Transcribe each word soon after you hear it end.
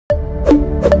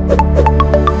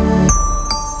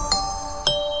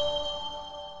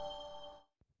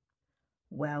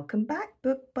Welcome back,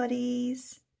 book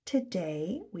buddies.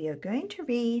 Today we are going to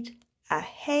read a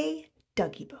Hey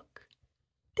Duggee book.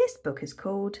 This book is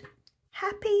called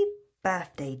Happy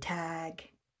Birthday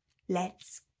Tag.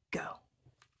 Let's go.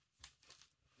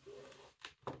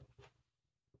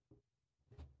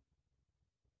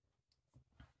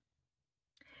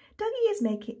 Duggee is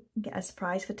making a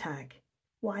surprise for Tag.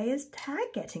 Why is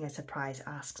Tag getting a surprise?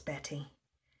 Asks Betty.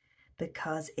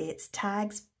 Because it's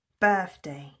Tag's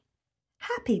birthday.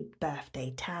 Happy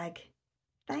birthday, Tag.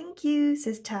 Thank you,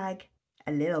 says Tag,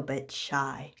 a little bit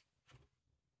shy.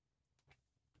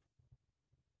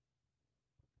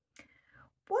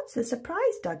 What's the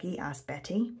surprise, Duggee? Asks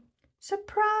Betty.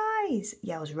 Surprise,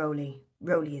 yells Rolly.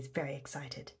 Rolly is very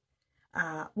excited.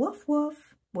 Woof,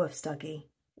 woof, woofs Duggee.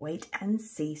 Wait and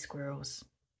see, squirrels.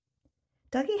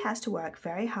 Duggee has to work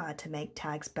very hard to make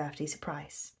Tag's birthday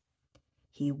surprise.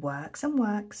 He works and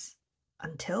works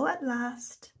until at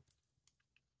last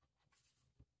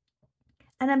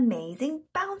an amazing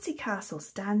bouncy castle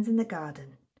stands in the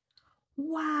garden.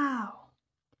 Wow!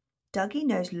 Duggee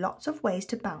knows lots of ways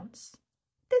to bounce.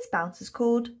 This bounce is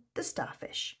called the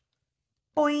starfish.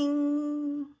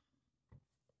 Boing!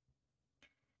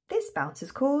 This bounce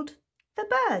is called the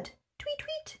bird. Tweet,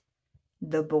 tweet.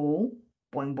 The ball.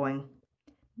 Boing, boing.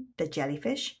 The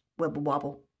jellyfish. Wibble,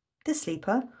 wobble. The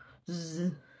sleeper.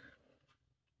 Zzz.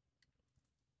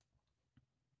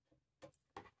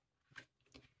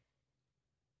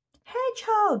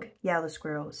 Hedgehog, yell the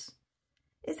squirrels.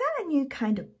 Is that a new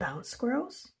kind of bounce,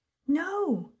 squirrels?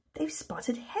 No, they've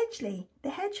spotted Hedgley, the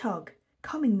hedgehog,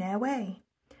 coming their way.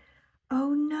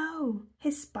 Oh no,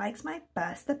 his spikes might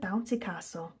burst the bouncy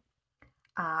castle.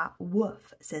 Ah,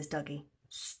 woof, says Duggee.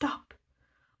 Stop.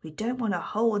 We don't want a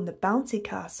hole in the bouncy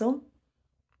castle.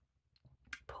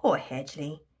 Poor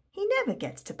Hedgley, he never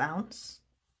gets to bounce.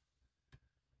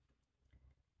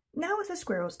 Now it's the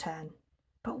squirrel's turn.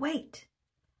 But wait.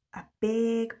 A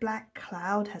big black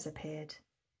cloud has appeared.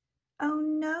 Oh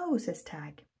no, says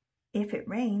Tag. If it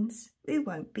rains, we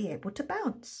won't be able to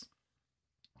bounce.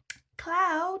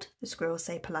 Cloud, the squirrels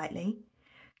say politely.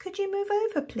 Could you move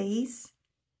over, please?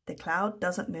 The cloud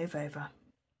doesn't move over.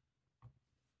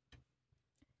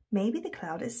 Maybe the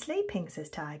cloud is sleeping, says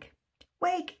Tag.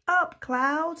 Wake up,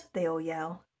 cloud, they all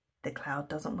yell. The cloud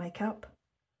doesn't wake up.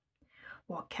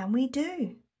 What can we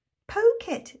do? Poke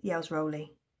it, yells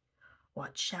Rolly.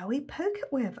 What shall we poke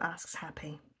it with? Asks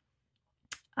Happy.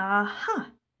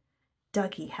 Aha!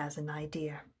 Duggee has an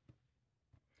idea.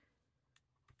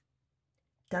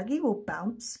 Duggee will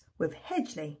bounce with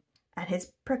Hedgley and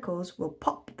his prickles will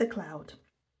pop the cloud.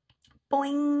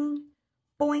 Boing!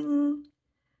 Boing!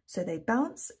 So they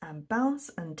bounce and bounce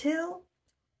until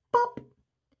pop!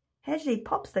 Hedgley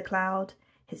pops the cloud.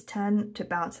 His turn to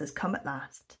bounce has come at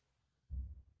last.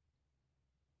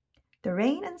 The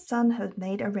rain and sun have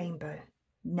made a rainbow.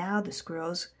 Now the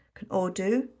squirrels can all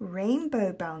do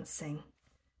rainbow bouncing.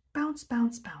 Bounce,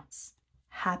 bounce, bounce.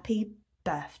 Happy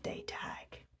birthday,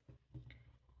 Tag.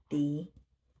 The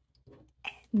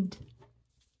end.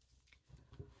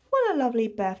 What a lovely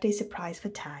birthday surprise for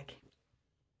Tag.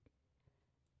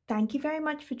 Thank you very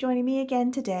much for joining me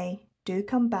again today. Do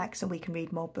come back so we can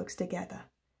read more books together.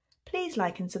 Please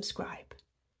like and subscribe.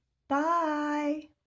 Bye.